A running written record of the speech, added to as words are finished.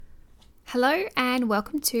Hello and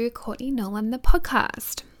welcome to Courtney Nolan, the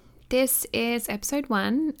podcast. This is episode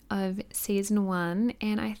 1 of season 1,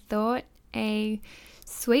 and I thought a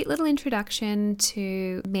sweet little introduction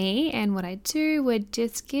to me and what I do would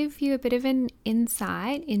just give you a bit of an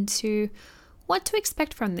insight into what to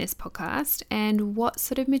expect from this podcast and what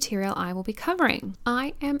sort of material I will be covering.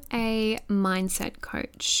 I am a mindset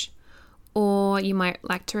coach, or you might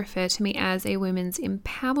like to refer to me as a women's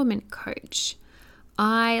empowerment coach.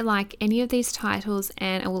 I like any of these titles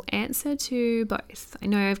and I will answer to both. I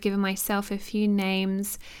know I've given myself a few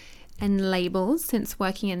names and labels since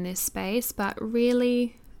working in this space, but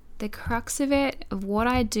really the crux of it, of what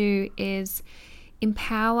I do, is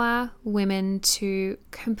empower women to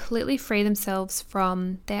completely free themselves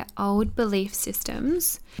from their old belief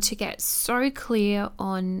systems, to get so clear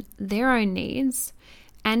on their own needs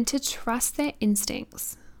and to trust their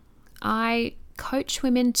instincts. I coach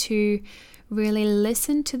women to really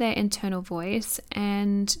listen to their internal voice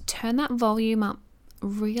and turn that volume up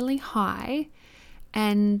really high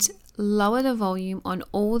and lower the volume on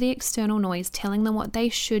all the external noise telling them what they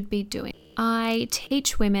should be doing. I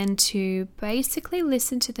teach women to basically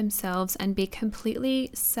listen to themselves and be completely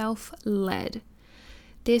self-led.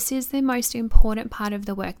 This is the most important part of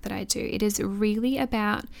the work that I do. It is really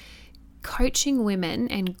about coaching women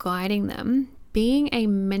and guiding them, being a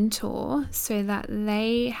mentor so that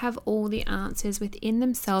they have all the answers within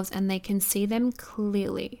themselves and they can see them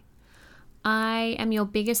clearly. I am your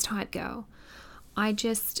biggest hype girl. I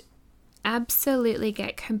just absolutely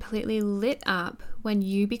get completely lit up when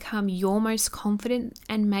you become your most confident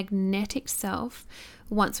and magnetic self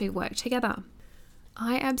once we work together.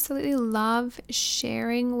 I absolutely love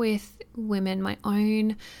sharing with women my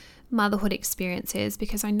own motherhood experiences,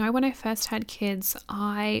 because I know when I first had kids,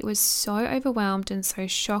 I was so overwhelmed and so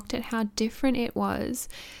shocked at how different it was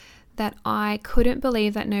that I couldn't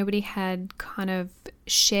believe that nobody had kind of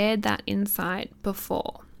shared that insight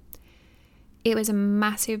before. It was a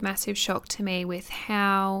massive, massive shock to me with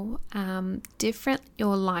how different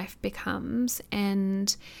your life becomes.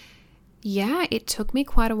 And yeah, it took me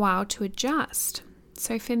quite a while to adjust.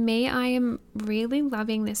 So for me, I am really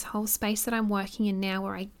loving this whole space that I'm working in now,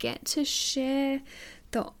 where I get to share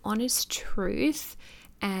the honest truth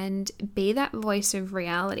and be that voice of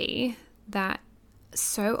reality that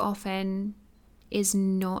so often is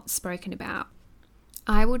not spoken about.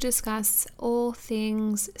 I will discuss all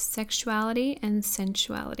things sexuality and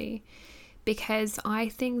sensuality because I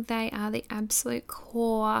think they are the absolute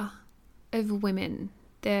core of women.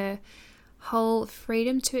 The whole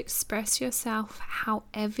freedom to express yourself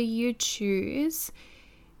however you choose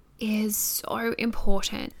is so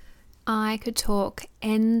important. I could talk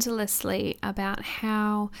endlessly about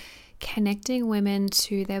how connecting women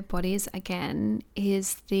to their bodies again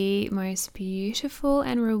is the most beautiful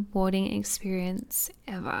and rewarding experience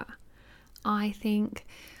ever. I think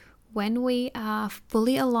when we are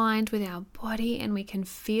fully aligned with our body and we can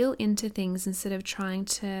feel into things instead of trying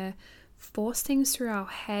to force things through our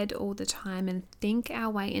head all the time and think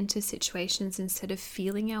our way into situations instead of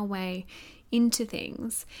feeling our way into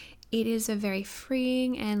things, it is a very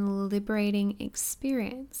freeing and liberating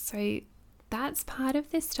experience. So that's part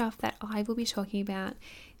of the stuff that I will be talking about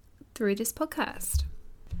through this podcast.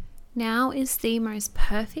 Now is the most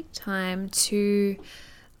perfect time to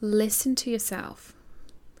listen to yourself,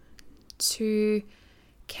 to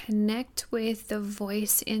connect with the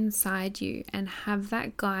voice inside you and have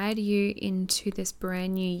that guide you into this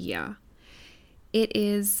brand new year. It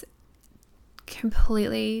is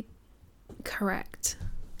completely correct.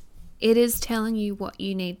 It is telling you what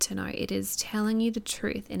you need to know. It is telling you the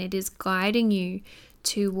truth, and it is guiding you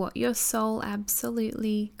to what your soul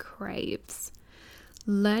absolutely craves.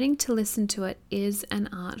 Learning to listen to it is an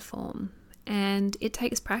art form, and it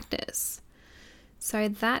takes practice. So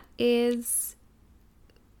that is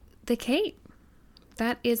the key.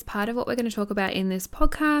 That is part of what we're going to talk about in this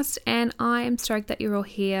podcast, and I am stoked that you're all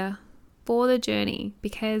here for the journey,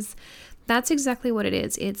 because that's exactly what it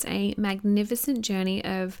is. It's a magnificent journey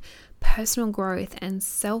of personal growth and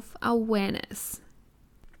self-awareness.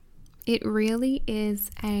 It really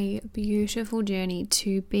is a beautiful journey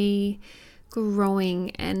to be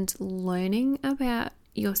growing and learning about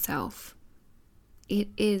yourself. It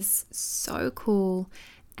is so cool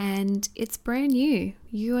and it's brand new.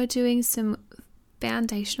 You are doing some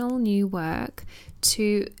foundational new work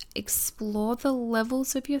to explore the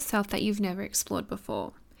levels of yourself that you've never explored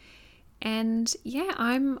before. And yeah,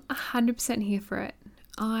 I'm 100% here for it.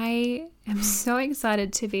 I am so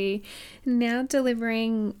excited to be now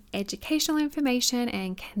delivering educational information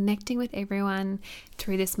and connecting with everyone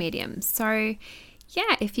through this medium. So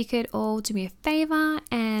yeah, if you could all do me a favor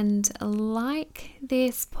and like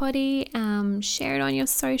this potty, share it on your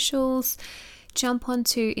socials, jump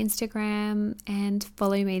onto Instagram and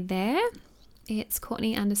follow me there. It's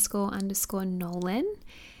Courtney__Nolan.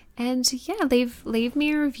 And yeah, leave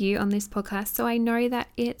me a review on this podcast so I know that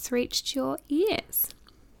it's reached your ears.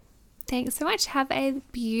 Thanks so much. Have a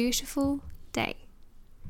beautiful day.